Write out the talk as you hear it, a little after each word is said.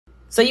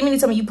So you mean to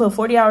tell me you put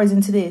 40 hours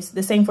into this,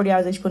 the same 40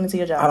 hours that you put into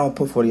your job? I don't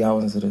put 40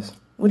 hours into this.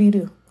 What do you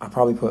do? I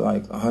probably put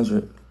like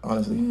 100,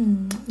 honestly.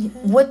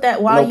 What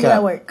that while you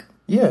at work?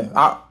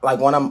 Yeah, like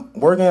when I'm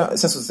working,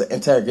 since it's an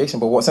interrogation,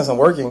 but since I'm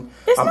working,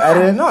 I'm not.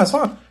 editing. No, it's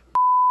fine.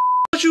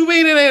 What you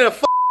mean it ain't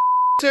a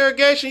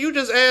interrogation? You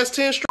just asked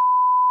 10 straight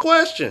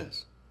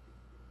questions.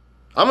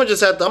 I'm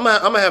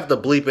gonna have to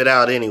bleep it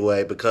out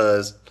anyway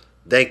because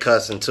they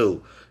cussing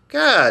too.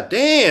 God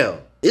damn.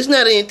 Isn't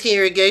that an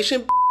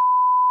interrogation?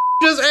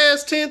 You just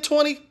asked 10,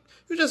 20,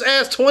 you just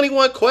asked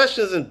 21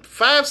 questions in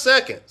 5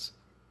 seconds.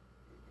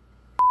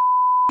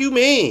 You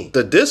mean?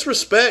 The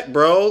disrespect,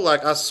 bro.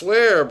 Like, I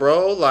swear,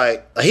 bro.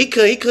 Like, he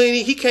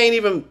can't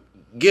even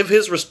give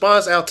his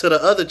response out to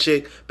the other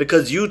chick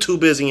because you too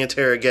busy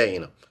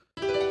interrogating him.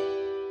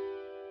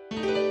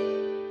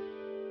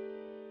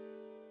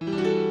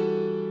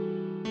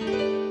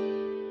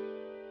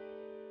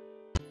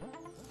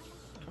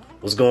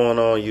 What's going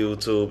on,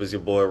 YouTube? It's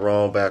your boy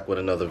Ron back with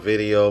another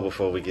video.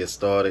 Before we get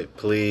started,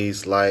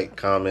 please like,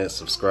 comment,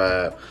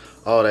 subscribe,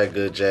 all that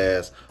good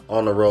jazz.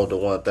 On the road to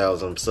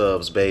 1,000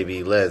 subs,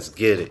 baby. Let's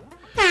get it.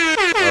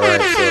 Alright,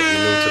 so if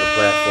you're new to the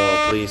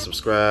platform, please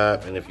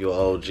subscribe. And if you're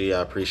OG,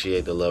 I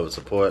appreciate the love and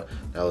support.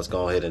 Now let's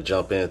go ahead and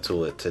jump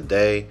into it.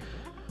 Today,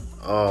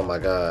 oh my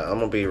god, I'm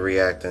going to be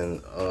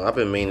reacting. I've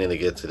been meaning to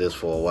get to this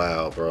for a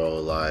while, bro.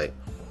 Like,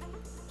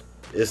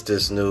 it's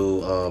this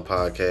new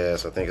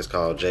podcast. I think it's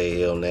called J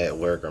Hill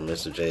Network or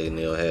Mr. J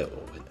Neil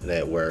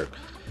Network.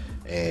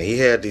 And he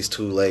had these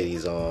two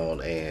ladies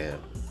on. And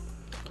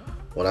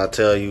when I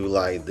tell you,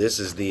 like, this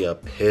is the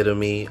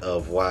epitome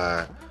of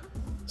why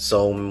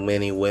so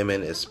many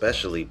women,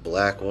 especially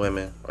black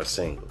women, are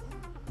single.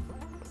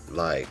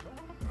 Like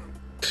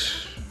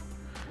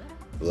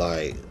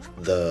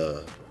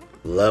the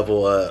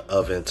level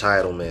of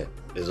entitlement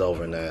is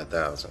over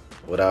 9,000.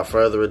 Without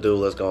further ado,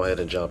 let's go ahead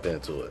and jump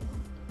into it.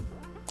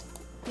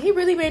 He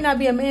really may not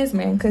be a man's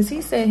man because he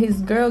said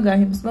his girl got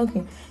him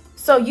smoking.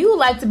 So you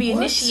like to be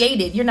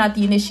initiated. You're not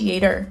the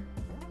initiator.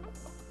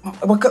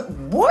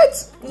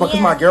 What? Because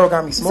my girl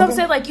got me smoking? Some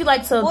say like you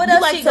like to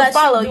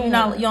follow. You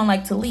don't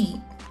like to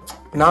lead.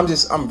 No,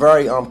 I'm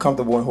very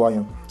comfortable in who I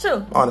am.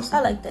 True. Honestly.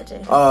 I like that,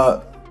 Jay.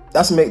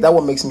 That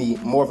what makes me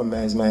more of a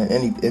man's man.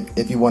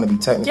 If you want to be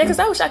technical. Yeah, because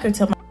I wish I could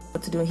tell my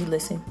what to do and he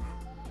listen.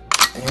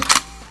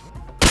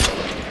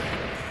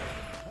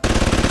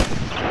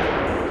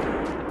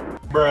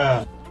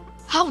 Bruh.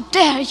 How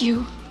dare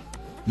you?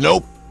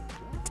 Nope.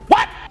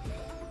 What?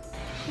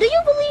 Do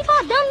you believe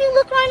how dumb you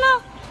look right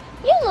now?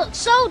 You look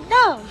so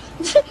dumb.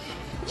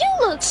 You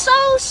look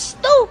so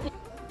stupid.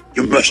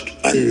 You must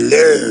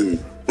unlearn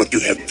what you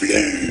have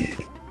learned.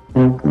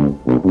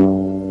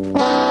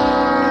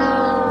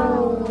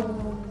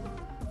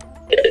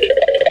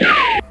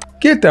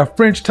 Get the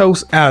French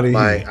toast out of here.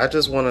 Like, I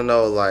just want to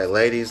know, like,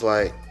 ladies,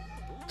 like,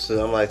 to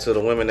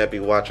the women that be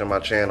watching my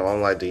channel,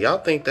 I'm like, do y'all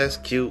think that's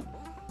cute?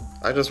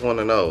 I just want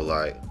to know,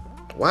 like,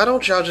 why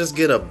don't y'all just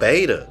get a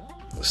beta?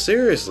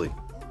 Seriously.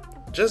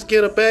 Just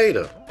get a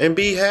beta and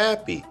be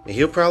happy. And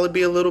he'll probably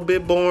be a little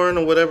bit boring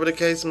or whatever the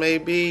case may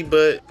be,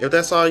 but if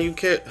that's all you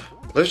care,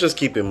 let's just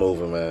keep it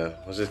moving, man.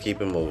 Let's just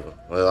keep it moving.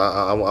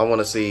 I want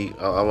to see.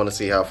 I want to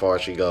see how far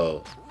she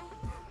goes.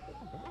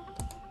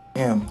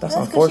 Damn, that's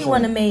unfortunate. Because she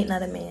want a maid,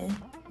 not a man.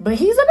 But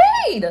he's a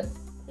maid.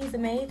 He's a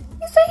maid.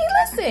 You said he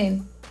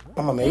listened.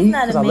 I'm a maid. He's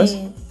not a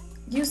maid.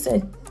 You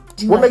said.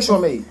 What makes you a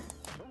maid?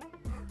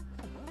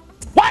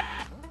 What?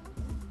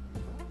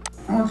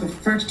 I want the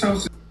French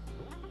toast.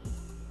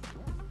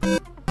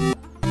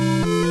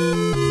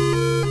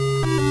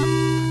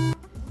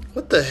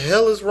 What the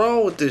hell is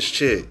wrong with this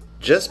chick?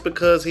 Just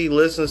because he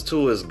listens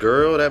to his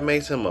girl, that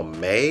makes him a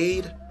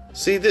maid?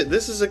 See,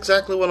 this is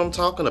exactly what I'm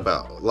talking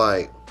about.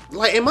 Like,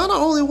 am I the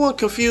only one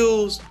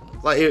confused?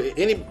 Like,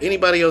 if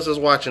anybody else is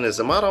watching this,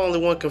 am I the only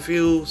one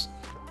confused?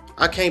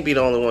 I can't be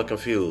the only one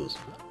confused.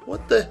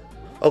 What the?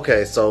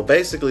 Okay, so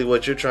basically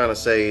what you're trying to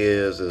say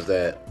is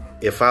that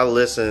if I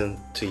listen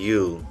to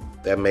you,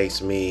 that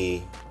makes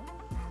me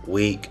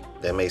weak,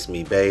 that makes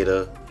me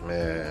beta,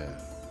 man.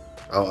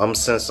 I'm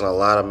sensing a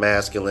lot of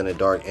masculine and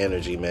dark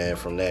energy, man,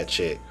 from that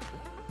chick.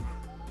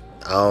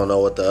 I don't know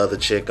what the other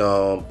chick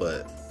on,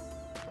 but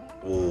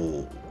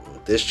ooh,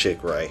 this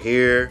chick right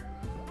here,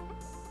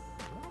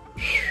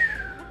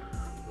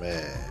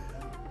 man.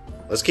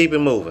 Let's keep it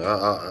moving.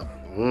 I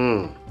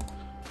don't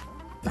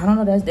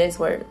know. That's Dad's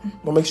word.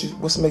 What makes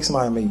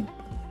somebody a maid?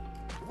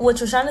 What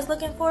Trishana's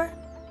looking for?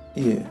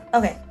 Yeah.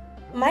 Okay,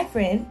 my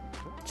friend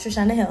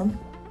Trishana Hill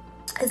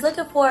is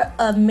looking for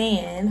a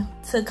man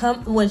to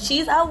come when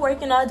she's out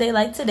working all day,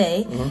 like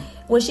today.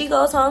 When she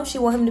goes home, she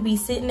want him to be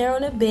sitting there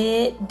on the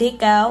bed,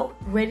 dick out,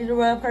 ready to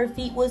rub her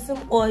feet with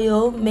some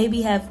oil,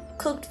 maybe have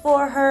cooked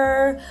for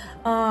her,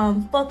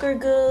 fuck her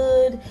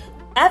good.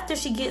 After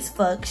she gets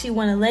fucked, she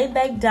want to lay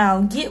back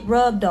down, get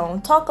rubbed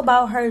on, talk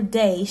about her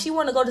day. She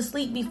want to go to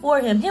sleep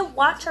before him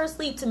watch her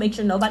sleep to make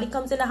sure nobody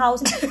comes in the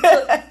house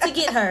to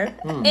get her.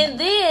 And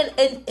then,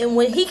 and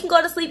when he can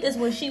go to sleep is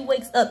when she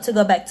wakes up to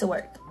go back to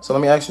work. So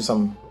let me ask you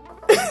something.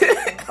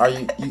 Are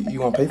you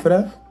gonna pay for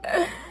that?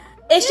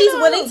 And she's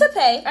willing to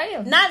pay. I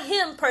am. Not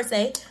him per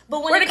se,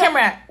 but when Where the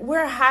camera at?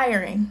 We're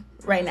hiring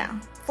right now.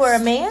 for a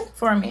man.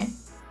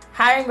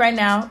 Hiring right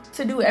now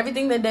to do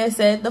everything that they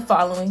said the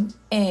following,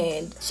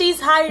 and She's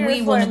hiring we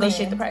for will a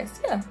negotiate the man. price.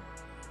 Yeah,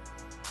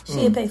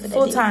 She'll pay for that.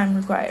 full dick. time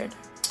required.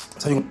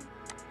 So you,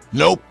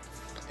 Nope.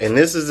 And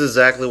this is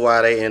exactly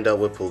why they end up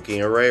with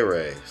Pookie and Ray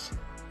Rays.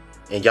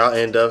 And y'all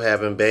end up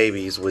having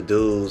babies with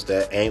dudes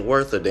that ain't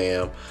worth a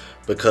damn,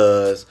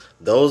 because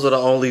those are the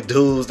only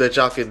dudes that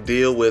y'all can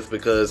deal with,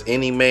 because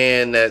any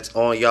man that's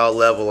on y'all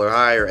level or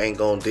higher ain't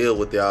gonna deal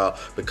with y'all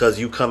because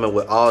you coming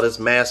with all this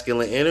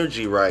masculine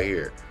energy right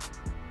here.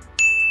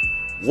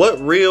 What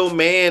real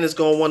man is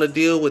gonna want to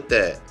deal with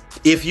that?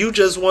 If you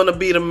just want to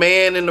be the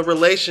man in the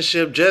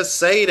relationship, just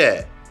say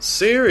that.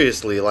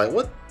 Seriously, like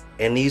what?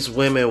 And these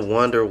women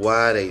wonder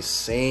why they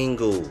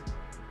single.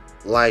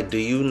 Like, do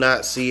you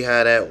not see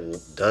how that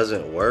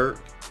doesn't work?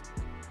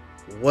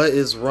 What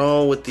is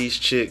wrong with these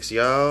chicks,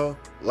 y'all?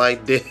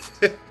 Like,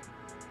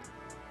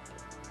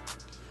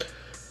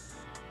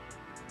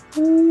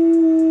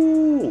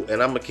 ooh.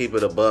 And I'm gonna keep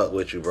it a buck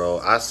with you, bro.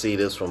 I see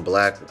this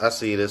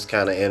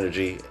kind of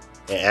energy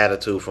and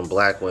attitude from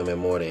black women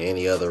more than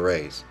any other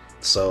race.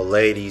 So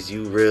ladies,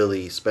 you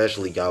really,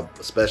 especially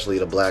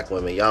the black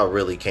women, y'all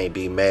really can't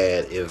be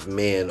mad if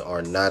men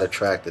are not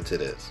attracted to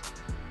this.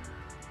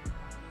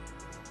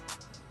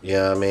 You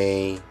know what I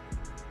mean?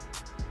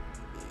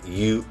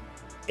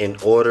 In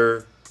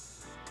order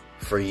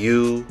for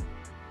you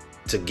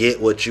to get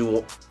what you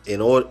want,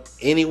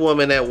 any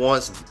woman that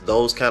wants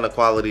those kind of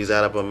qualities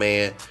out of a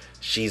man,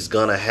 she's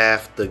gonna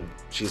have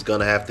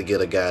to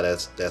get a guy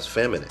that's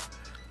feminine.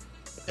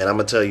 And I'm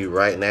gonna tell you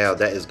right now,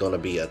 that is gonna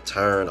be a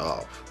turn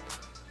off.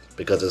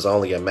 Because it's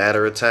only a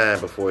matter of time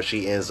before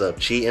she ends up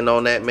cheating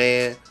on that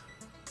man,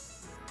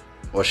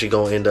 or she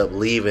gonna end up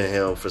leaving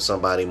him for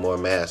somebody more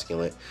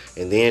masculine.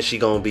 And then she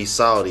gonna be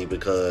salty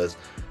because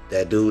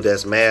that dude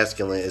that's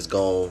masculine is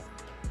gonna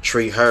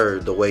treat her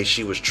the way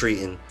she was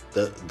treating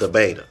the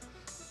beta.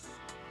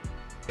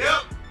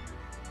 Yep.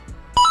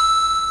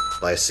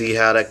 Like, see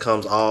how that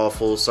comes all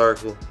full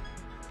circle?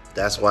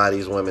 That's why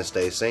these women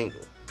stay single.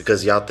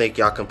 Because y'all think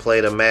y'all can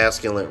play the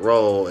masculine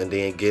role and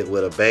then get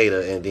with a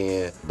beta, and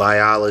then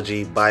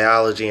biology and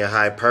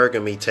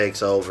hypergamy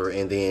takes over,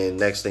 and then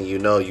next thing you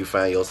know, you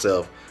find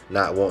yourself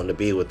not wanting to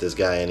be with this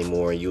guy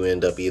anymore, and you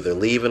end up either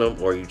leaving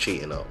him or you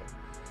cheating on him.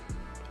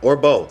 Or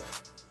both.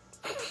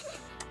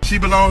 She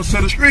belongs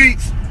to the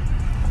streets.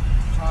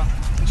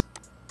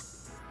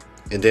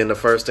 And then the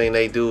first thing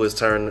they do is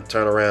turn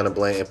around and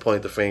blame and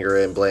point the finger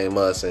and blame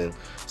us and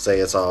say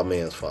it's all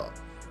men's fault.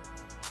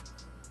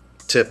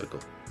 Typical.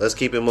 Let's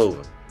keep it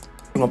moving.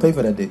 you gonna pay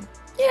for that dick?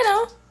 You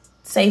know,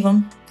 save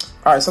them.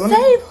 All right, so let me.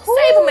 Save who?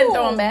 Save them and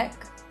throw them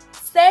back.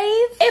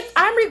 Save. If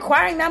I'm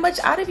requiring that much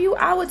out of you,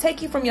 I will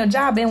take you from your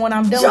job, and when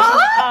I'm done with you,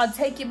 I'll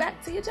take you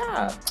back to your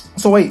job.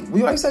 So wait,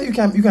 you like say you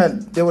can't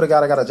deal with a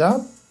guy that got a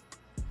job?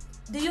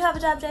 Do you have a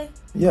job, Jay?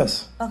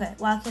 Yes. Okay,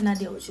 why can't I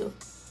deal with you?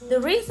 The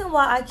reason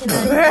why I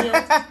cannot deal.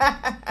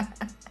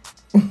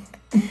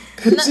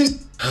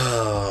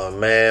 Oh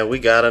man, we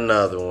got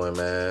another one,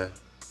 man.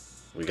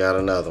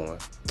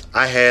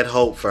 I had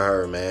hope for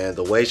her, man.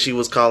 The way she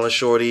was calling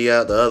Shorty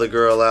out, the other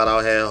girl out,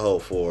 I had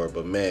hope for her.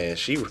 But man,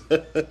 she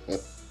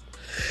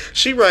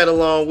right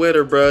along with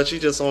her, bro. She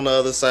just on the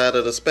other side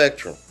of the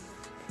spectrum.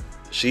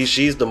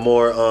 She's the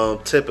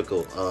more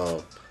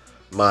typical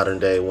modern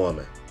day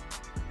woman.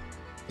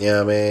 You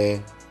know what I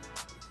mean?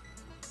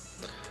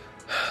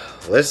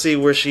 Let's see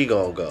where she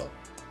gonna go.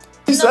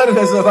 She said it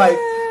as like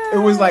it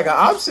was like an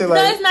option.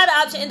 Like, No, it's not an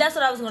option, and that's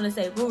what I was gonna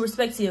say. With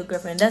respect to your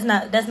girlfriend, that's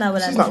not what I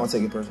she's mean. not gonna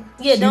take it personal.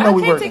 Yeah, She no, know I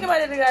we can't working. take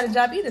anybody that got a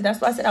job either. That's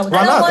why I said I would. Why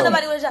I not, don't want though?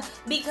 nobody with a job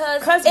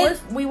because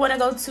Because we want to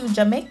go to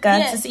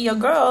Jamaica to see your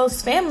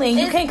girl's family, and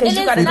you can't because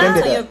you got to We've been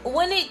go to to your. that.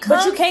 when it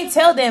comes, But you can't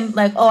tell them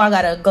like, oh, I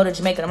gotta go to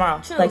Jamaica tomorrow.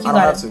 True. Like you I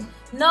don't have gotta.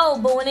 to. No,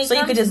 but when it So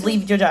comes, you could just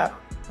leave your job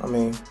I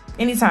mean,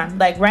 anytime.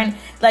 Like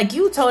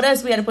you told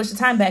us we had to push the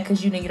time back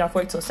because you didn't get off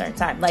work till a certain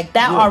time. Like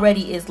that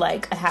already is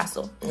like a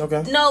hassle.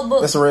 okay. No, but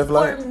That's a red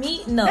flag? for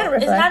me. No, Not a red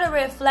it's flag. not a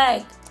red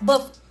flag.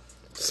 But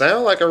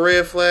Sound like a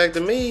red flag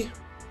to me.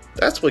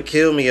 That's what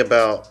killed me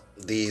about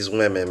these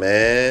women,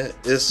 man.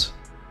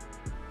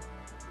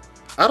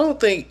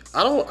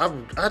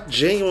 I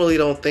genuinely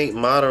don't think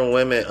modern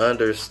women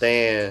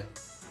understand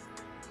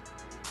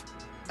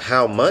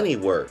how money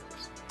works.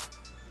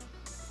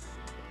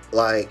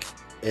 Like,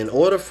 in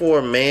order for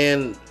a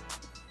man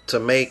to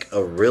make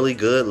a really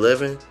good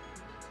living,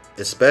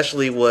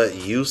 especially what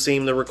you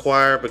seem to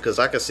require, because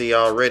I can see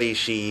already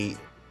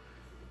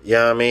you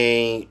know what I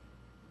mean?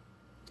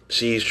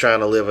 She's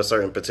trying to live a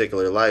certain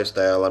particular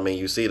lifestyle. I mean,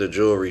 you see the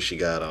jewelry she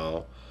got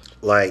on.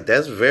 Like,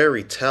 that's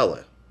very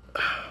telling.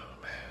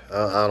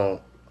 I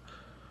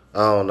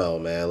don't know,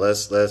 man.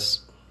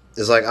 It's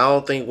like, I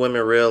don't think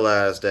women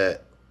realize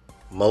that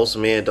most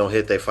men don't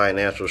hit their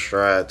financial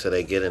stride till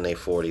they get in their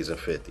 40s and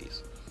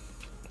 50s.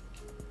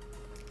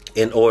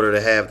 In order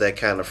to have that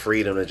kind of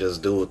freedom to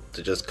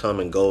just come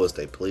and go as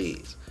they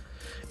please.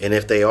 And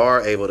if they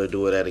are able to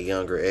do it at a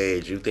younger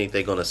age, you think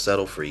they're going to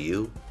settle for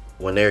you?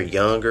 when they're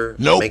younger,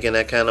 making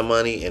that kind of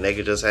money, and they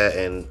could just have,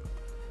 and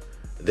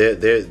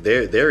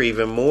they're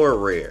even more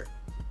rare.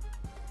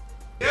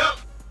 Yep.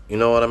 You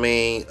know what I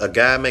mean? A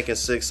guy making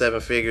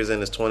 6-7 figures in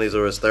his 20s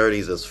or his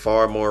 30s is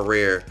far more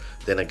rare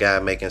than a guy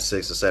making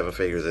 6 or 7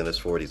 figures in his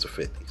 40s or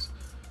 50s.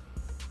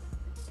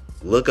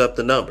 Look up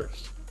the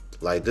numbers.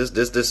 Like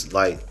this,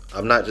 like,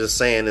 I'm not just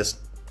saying this.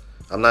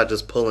 I'm not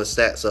just pulling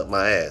stats up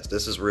my ass.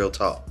 This is real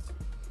talk.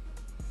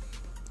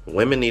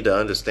 Women need to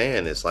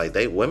understand this. Like,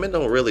 women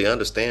don't really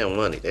understand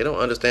money. They don't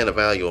understand the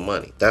value of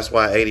money. That's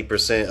why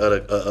 80%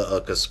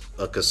 of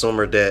a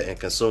consumer debt and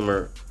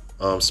consumer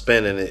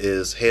spending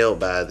is held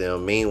by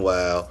them.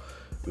 Meanwhile,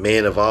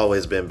 men have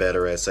always been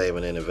better at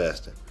saving and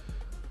investing.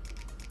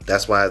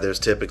 That's why there's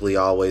typically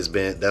always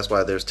going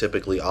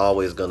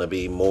to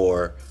be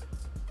more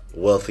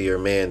wealthier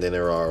men than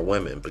there are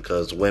women,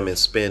 because women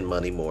spend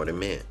money more than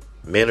men.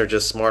 Men are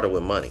just smarter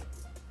with money.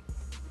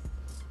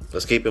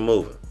 Let's keep it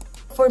moving.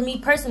 For me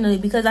personally,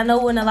 because I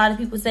know when a lot of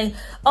people say,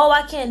 oh,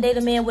 I can't date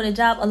a man with a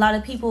job, a lot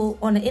of people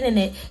on the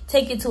internet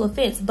take it to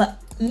offense. But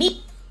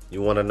me...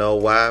 You want to know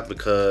why?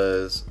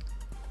 Because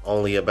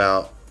only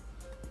about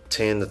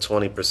 10 to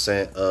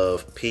 20%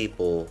 of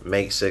people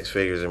make 6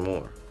 figures or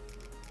more.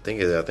 I think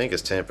it's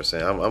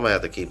 10%. I'm going to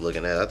have to keep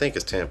looking at it. I think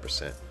it's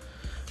 10%.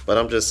 But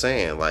I'm just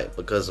saying, like,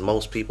 because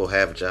most people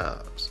have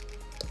jobs.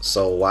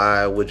 So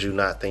why would you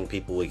not think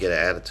people would get an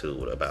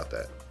attitude about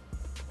that?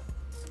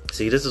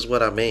 See, this is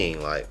what I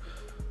mean. Like,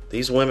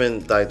 these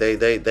women, like,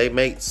 they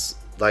make,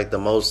 like, the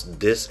most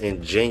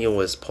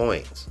disingenuous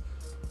points.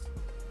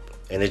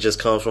 And it just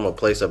comes from a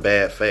place of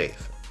bad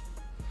faith.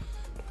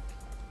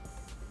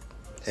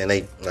 And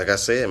they, like I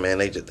said, man,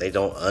 they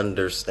don't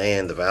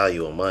understand the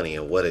value of money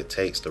and what it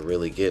takes to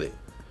really get it.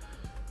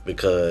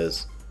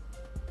 Because...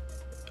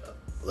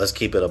 let's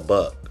keep it a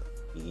buck.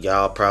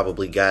 Y'all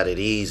probably got it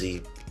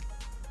easy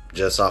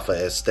just off of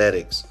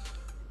aesthetics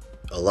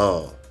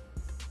alone.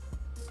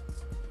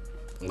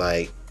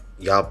 Like,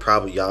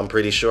 I'm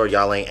pretty sure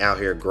y'all ain't out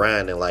here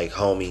grinding like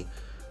homie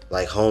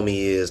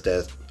is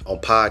that's on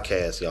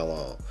podcasts y'all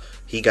on.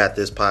 He got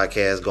this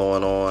podcast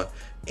going on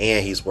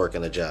and he's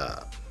working a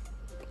job.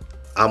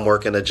 I'm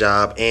working a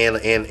job and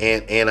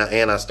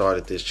I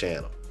started this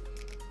channel.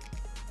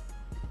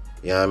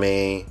 You know what I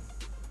mean?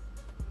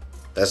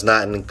 That's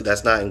not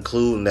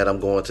including that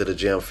I'm going to the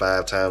gym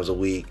 5 times a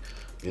week.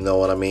 You know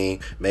what I mean?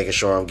 Making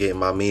sure I'm getting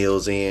my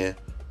meals in.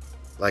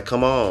 Like,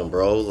 come on,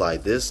 bro.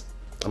 Like, this,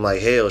 I'm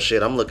like, hell,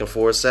 shit. I'm looking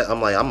for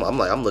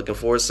I'm looking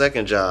for a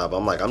second job.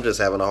 I'm just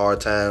having a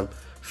hard time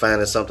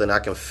finding something I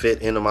can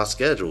fit into my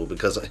schedule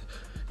because, you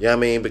know what I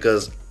mean?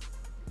 Because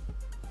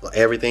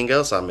everything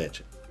else I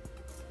mentioned.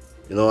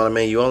 You know what I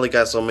mean? You only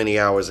got so many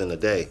hours in the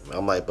day.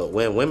 I'm like, but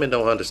when women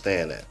don't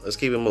understand that. Let's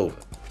keep it moving.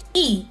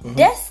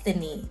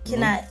 Destiny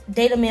cannot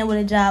date a man with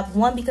a job.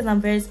 One, because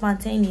I'm very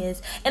spontaneous,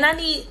 and I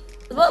need.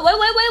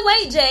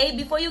 Wait, Jay.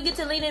 Before you get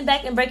to leaning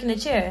back and breaking the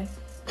chair,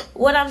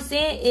 what I'm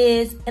saying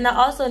is, and I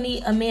also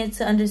need a man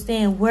to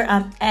understand where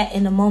I'm at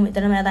in the moment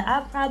that I'm at. Like,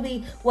 I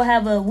probably will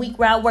have a week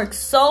where I work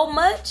so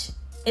much,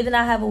 and then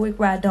I have a week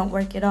where I don't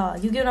work at all.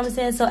 You get what I'm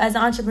saying? So as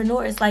an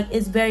entrepreneur, it's like,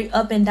 it's very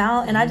up and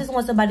down. And I just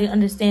want somebody to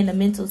understand the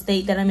mental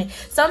state that I'm in.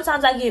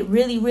 Sometimes I get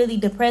really, really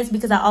depressed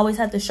because I always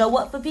have to show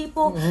up for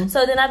people.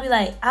 So then I be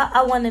like,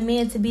 I want a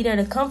man to be there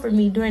to comfort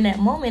me during that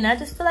moment. I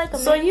just feel like a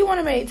man. So you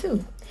want a maid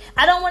too?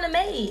 I don't want a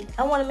maid.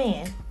 I want a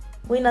man.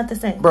 We not the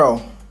same.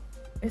 Bro.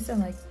 It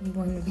sounds like you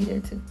want him to be there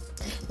too.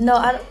 No,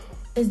 I don't.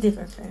 It's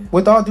different, friend.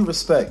 With all due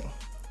respect,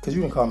 because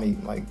you can call me,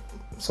 like,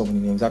 so many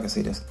names. I can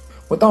say this.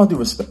 With all due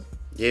respect.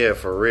 Yeah,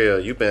 for real.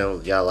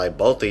 Y'all, like,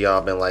 both of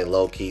y'all been, like,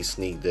 low-key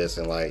sneak this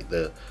and, like,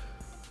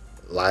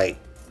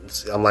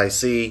 I'm like,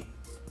 see,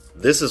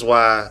 this is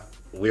why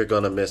we're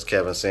going to miss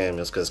Kevin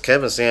Samuels, because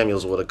Kevin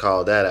Samuels would have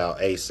called that out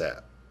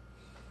ASAP.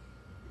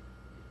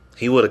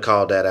 He would have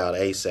called that out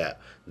ASAP.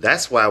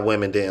 That's why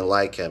women didn't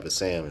like Kevin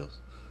Samuels.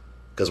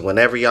 Because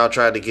whenever y'all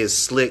tried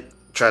to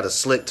try to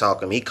slick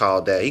talk him, he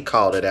called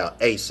it out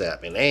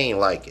ASAP, and they ain't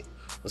like it.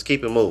 Let's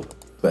keep it moving.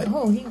 But,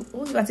 he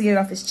about to get it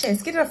off his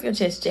chest. Get it off your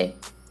chest, Jay.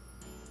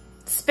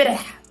 Spit it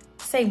out.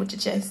 Say it with your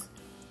chest.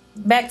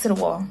 Back to the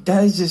wall.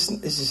 That is just,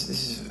 it's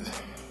just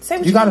say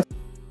what you gotta.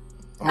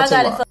 I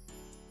got it.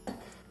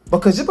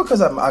 Because just because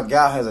a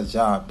guy has a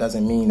job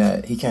doesn't mean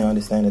that he can't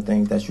understand the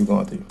things that you're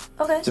going through.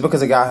 Okay. Just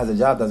because a guy has a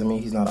job doesn't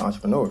mean he's not an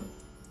entrepreneur.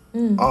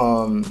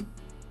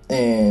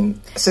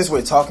 And since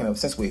we're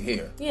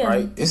here,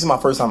 right? This is my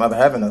first time ever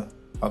having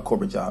a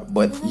corporate job.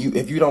 But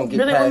if you don't get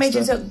really,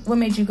 past what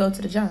made you go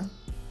to the job?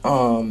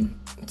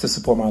 To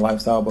support my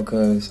lifestyle,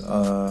 because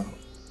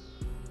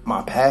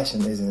my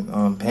passion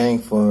isn't paying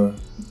for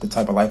the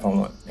type of life I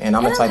want, and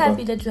I'm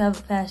happy that you have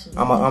a passion.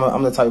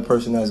 I'm the type of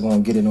person that's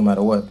going to get it no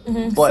matter what.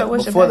 But so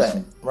before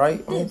that,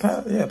 right? I mean,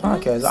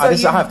 podcast.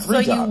 So I have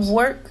 3 jobs. So you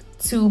work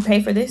to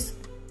pay for this?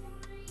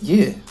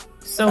 Yeah.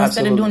 So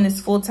instead of doing this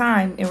full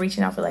time and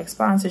reaching out for like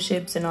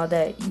sponsorships and all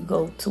that, you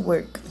go to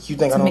work. You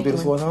think I don't do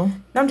this full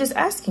time? No, I'm just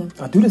asking.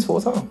 I do this full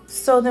time.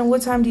 So then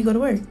what time do you go to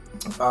work?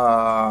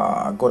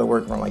 I go to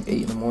work around like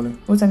 8 in the morning.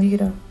 What time do you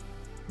get up?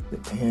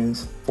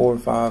 Depends, 4 or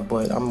 5,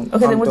 but I'm...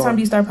 Okay, then what time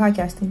do you start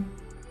podcasting?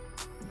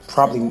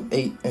 Probably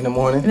 8 in the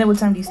morning. And then what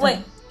time do you start?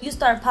 Wait, you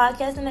start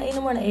podcasting at 8 in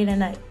the morning, 8 at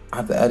night? I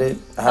have to edit.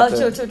 I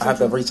have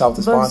to reach out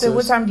to sponsors. So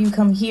what time do you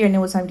come here, and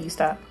then what time do you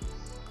stop?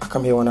 I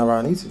come here whenever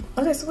I need to.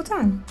 Okay, so what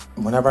time?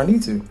 Whenever I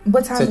need to.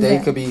 What time Today is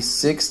that? could be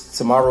 6,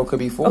 tomorrow could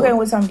be 4. Okay,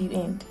 what time do you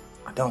end?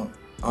 I don't,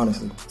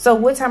 honestly. So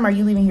what time are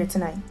you leaving here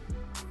tonight?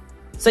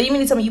 So you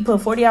mean to tell me you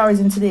put 40 hours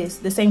into this,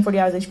 the same 40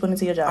 hours that you put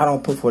into your job? I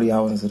don't put 40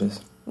 hours into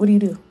this. What do you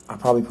do? I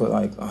probably put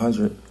like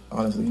 100,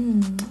 honestly.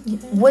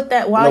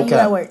 While you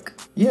at work?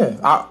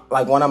 Yeah,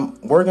 like when I'm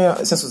working,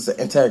 since it's an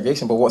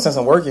interrogation, but since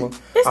I'm working,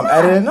 I'm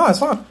editing. No, it's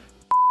fine.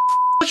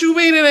 What you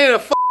mean it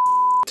ain't a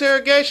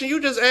interrogation? You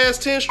just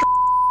asked 10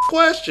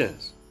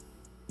 questions.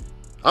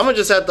 I'm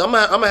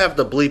gonna have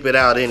to bleep it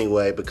out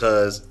anyway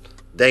because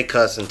they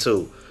cussing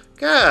too.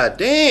 God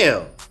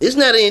damn, isn't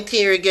that an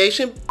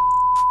interrogation?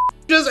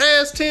 You just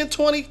asked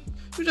 20.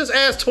 You just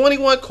asked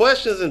 21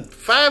 questions in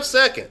 5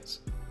 seconds.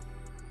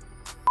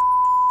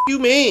 You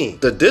mean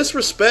the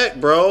disrespect,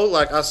 bro?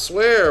 Like I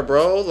swear,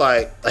 bro.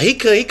 Like he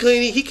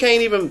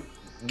can't even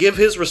give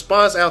his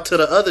response out to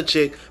the other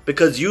chick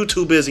because you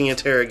too busy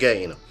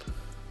interrogating him.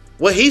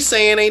 What he's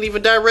saying ain't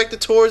even directed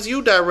towards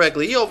you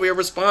directly. He over here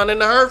responding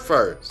to her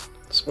first.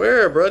 I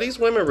swear, bro. These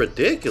women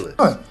ridiculous.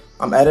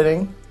 I'm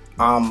editing.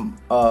 I'm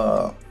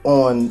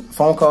on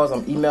phone calls.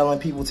 I'm emailing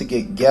people to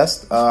get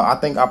guests. I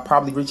think I'll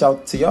probably reach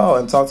out to y'all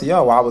and talk to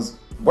y'all while I was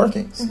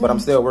working, but I'm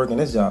still working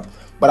this job.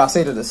 But I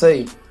say that to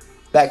say,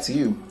 back to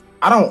you.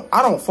 I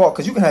don't fault,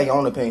 because you can have your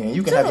own opinion.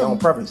 You can have your own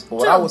preference. But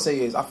what I would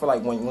say is, I feel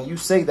like when you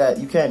say that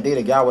you can't date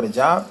a guy with a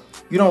job,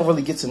 you don't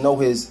really get to know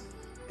his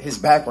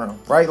background,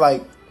 right?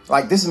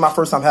 Like this is my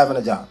first time having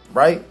a job,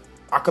 right?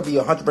 I could be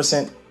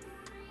 100%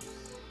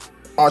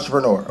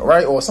 entrepreneur,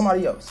 right? Or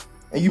somebody else.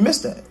 And you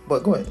missed that.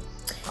 But go ahead.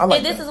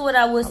 And this is what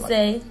I would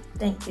say.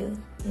 Thank you.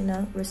 You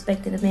know,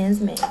 respecting the man's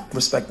man.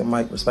 Respect the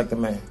mic, respect the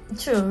man.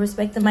 True,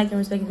 respect the mic and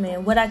respect the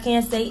man. What I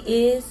can say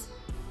is,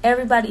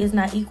 everybody is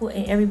not equal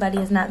and everybody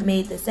is not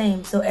made the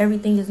same. So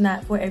everything is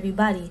not for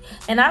everybody.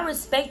 And I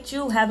respect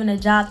you having a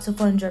job to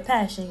fund your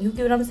passion. You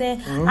get what I'm saying?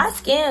 Mm-hmm. I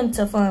scammed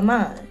to fund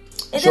mine.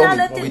 And Show then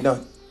me when we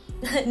done.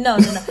 No.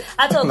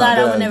 I told God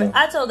I would never.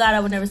 I told God I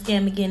would never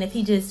scam again if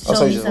He just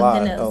showed me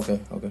something else. Okay.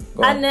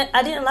 Go ahead.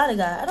 I didn't lie to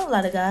God. I don't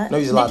lie to God. No,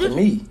 you just lied to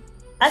me.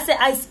 I said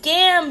I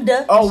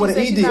scammed. Oh, with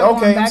an ED.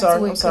 Okay, I'm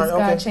sorry.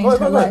 Okay. Go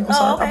ahead.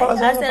 Oh, okay.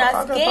 I said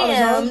I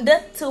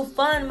scammed to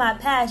fund my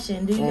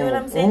passion. Do you get what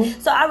I'm saying?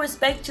 Mm-hmm. So I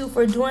respect you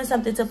for doing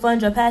something to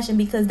fund your passion,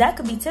 because that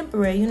could be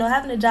temporary. You know,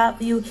 having a job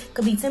for you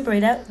could be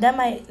temporary. That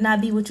might not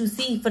be what you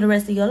see for the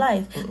rest of your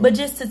life. Mm-hmm. But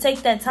just to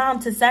take that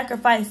time to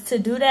sacrifice to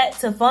do that,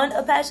 to fund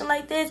a passion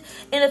like this,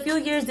 in a few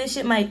years this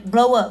shit might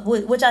blow up,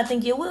 which I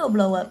think it will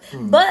blow up.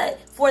 Mm-hmm. But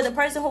for the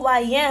person who I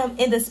am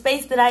in the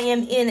space that I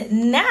am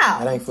in now,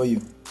 that ain't for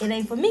you. It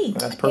ain't for me.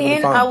 That's perfectly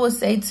and fine. I will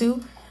say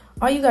too,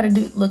 all you got to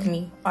do, look at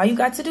me. All you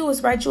got to do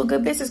is write you a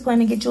good business plan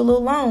and get you a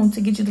little loan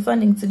to get you the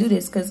funding to do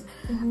this. Because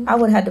I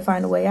would have had to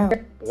find a way out.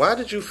 Why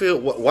did you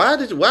feel? Why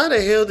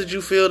the hell did you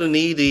feel the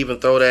need to even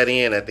throw that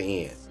in at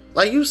the end?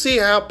 Like, you see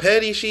how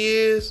petty she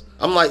is?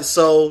 I'm like,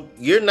 so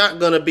you're not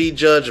gonna be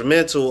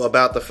judgmental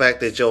about the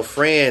fact that your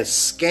friend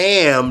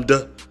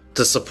scammed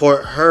to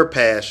support her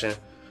passion,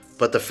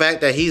 but the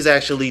fact that he's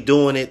actually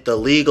doing it the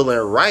legal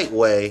and right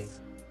way,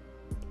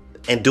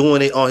 and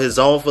doing it on his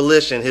own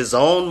volition, his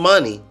own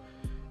money,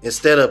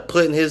 instead of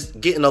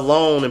getting a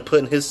loan and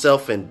putting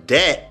himself in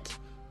debt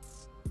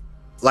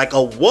like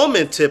a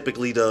woman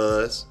typically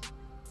does,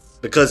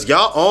 because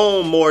y'all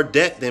own more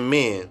debt than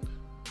men.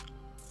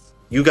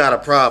 You got a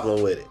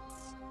problem with it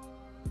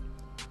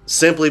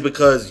simply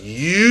because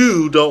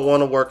you don't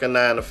want to work a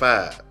 9 to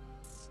 5.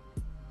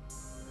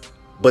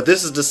 But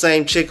this is the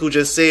same chick who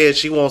just said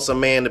she wants a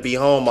man to be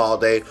home all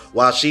day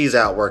while she's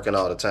out working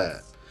all the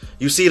time.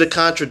 You see the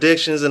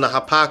contradictions and the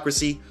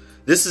hypocrisy?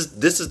 This is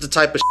the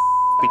type of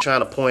shit be trying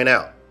to point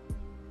out.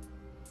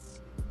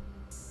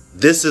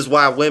 This is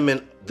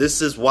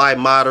why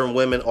modern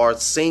women are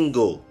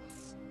single.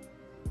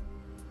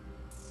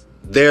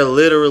 They're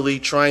literally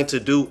trying to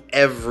do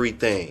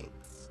everything.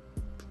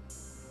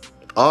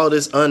 All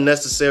this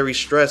unnecessary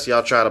stress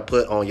y'all try to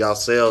put on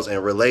yourselves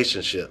and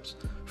relationships.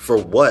 For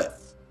what?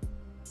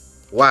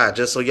 Why?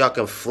 Just so y'all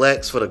can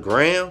flex for the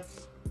gram?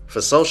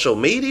 For social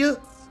media?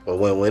 But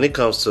when it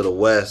comes to the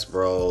West,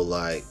 bro,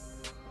 like,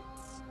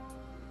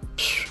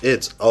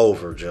 it's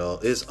over, Joe.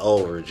 It's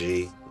over,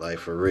 G. Like,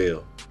 for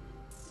real.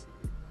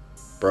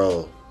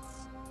 Bro.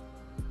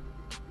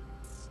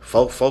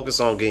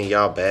 Focus on getting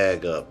y'all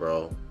bag up,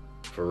 bro.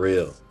 For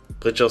real.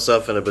 Put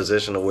yourself in a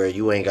position of where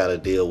you ain't got to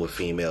deal with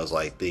females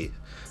like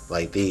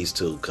these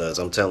two. Because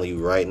I'm telling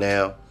you right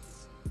now,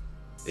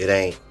 it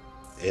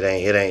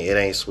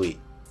ain't sweet.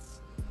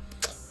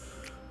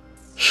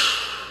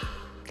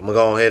 I'm gonna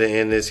go ahead and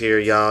end this here,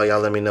 y'all. Y'all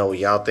let me know what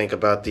y'all think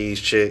about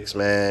these chicks,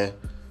 man.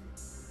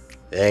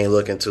 It ain't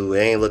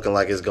looking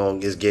like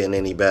it's getting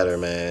any better,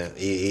 man.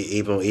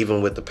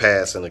 Even with the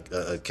pass and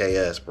a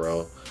KS,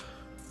 bro.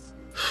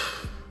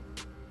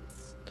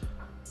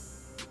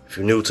 If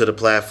you're new to the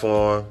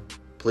platform,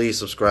 Please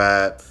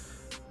subscribe.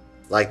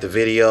 Like the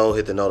video,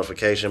 hit the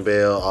notification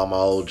bell. All my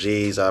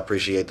OGs, I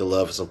appreciate the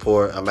love and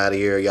support. I'm out of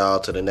here, y'all.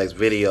 To the next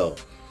video.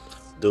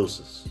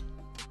 Deuces.